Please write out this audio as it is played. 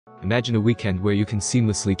Imagine a weekend where you can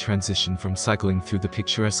seamlessly transition from cycling through the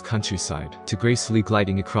picturesque countryside to gracefully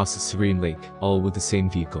gliding across a serene lake, all with the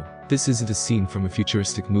same vehicle. This isn't a scene from a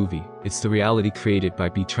futuristic movie, it's the reality created by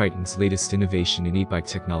BeTriton's latest innovation in e-bike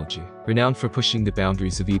technology. Renowned for pushing the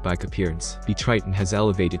boundaries of e-bike appearance, BeTriton has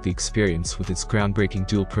elevated the experience with its groundbreaking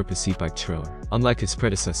dual-purpose e-bike trailer. Unlike its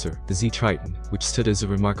predecessor, the Z-Triton, which stood as a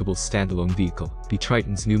remarkable standalone vehicle,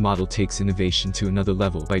 BeTriton's new model takes innovation to another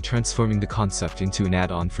level by transforming the concept into an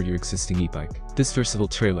add-on for your existing e-bike. This versatile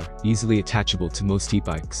trailer, easily attachable to most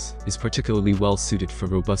e-bikes, is particularly well suited for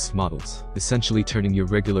robust models, essentially turning your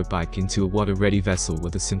regular bike into a water-ready vessel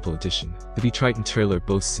with a simple addition. The BeTriton trailer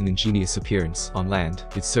boasts an ingenious appearance. On land,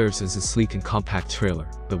 it serves as a sleek and compact trailer,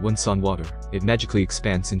 but once on water, it magically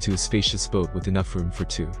expands into a spacious boat with enough room for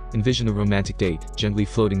two. Envision a romantic date, gently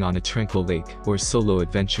floating on a tranquil lake, or a solo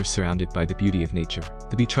adventure surrounded by the beauty of nature.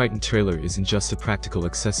 The BeTriton trailer isn't just a practical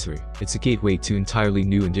accessory, it's a gateway to entirely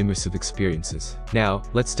new and immersive experiences. Now,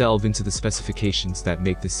 let's delve into the specifications that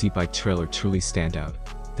make this e-bike trailer truly stand out.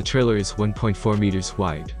 The trailer is 1.4 meters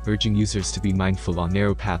wide, urging users to be mindful on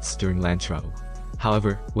narrow paths during land travel.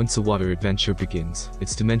 However, once a water adventure begins,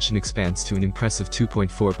 its dimension expands to an impressive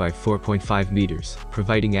 2.4 by 4.5 meters,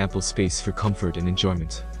 providing ample space for comfort and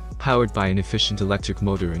enjoyment. Powered by an efficient electric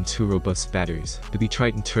motor and two robust batteries, the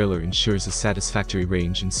BeTriton trailer ensures a satisfactory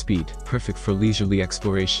range and speed, perfect for leisurely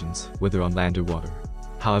explorations, whether on land or water.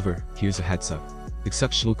 However, here's a heads up.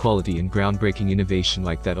 Exceptional quality and groundbreaking innovation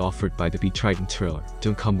like that offered by the BeTriton trailer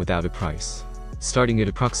don't come without a price. Starting at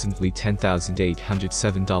approximately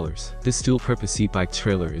 $10,807, this dual-purpose e-bike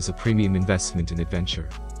trailer is a premium investment in adventure.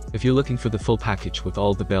 If you're looking for the full package with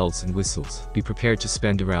all the bells and whistles, be prepared to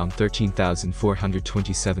spend around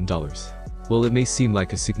 $13,427. While it may seem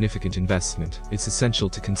like a significant investment, it's essential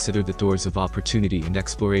to consider the doors of opportunity and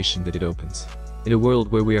exploration that it opens. In a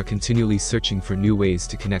world where we are continually searching for new ways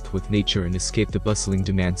to connect with nature and escape the bustling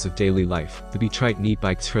demands of daily life, the BeTriton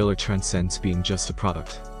e-bike trailer transcends being just a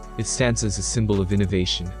product. It stands as a symbol of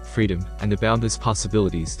innovation, freedom, and the boundless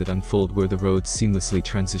possibilities that unfold where the road seamlessly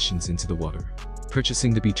transitions into the water.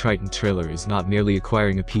 Purchasing the BeTriton trailer is not merely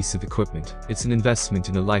acquiring a piece of equipment, it's an investment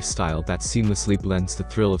in a lifestyle that seamlessly blends the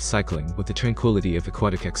thrill of cycling with the tranquility of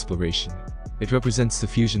aquatic exploration. It represents the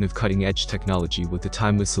fusion of cutting-edge technology with the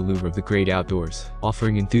timeless allure of the great outdoors,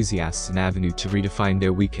 offering enthusiasts an avenue to redefine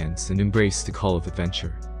their weekends and embrace the call of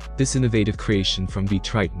adventure. This innovative creation from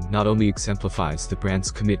BeTriton not only exemplifies the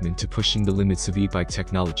brand's commitment to pushing the limits of e-bike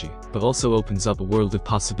technology, but also opens up a world of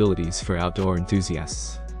possibilities for outdoor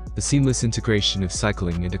enthusiasts. The seamless integration of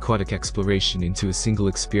cycling and aquatic exploration into a single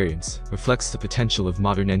experience reflects the potential of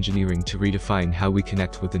modern engineering to redefine how we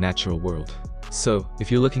connect with the natural world. So,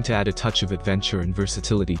 if you're looking to add a touch of adventure and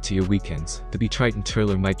versatility to your weekends, the BeTriton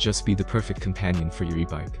trailer might just be the perfect companion for your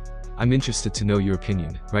e-bike. I'm interested to know your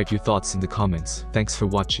opinion. Write your thoughts in the comments. Thanks for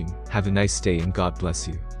watching, have a nice day and God bless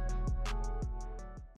you.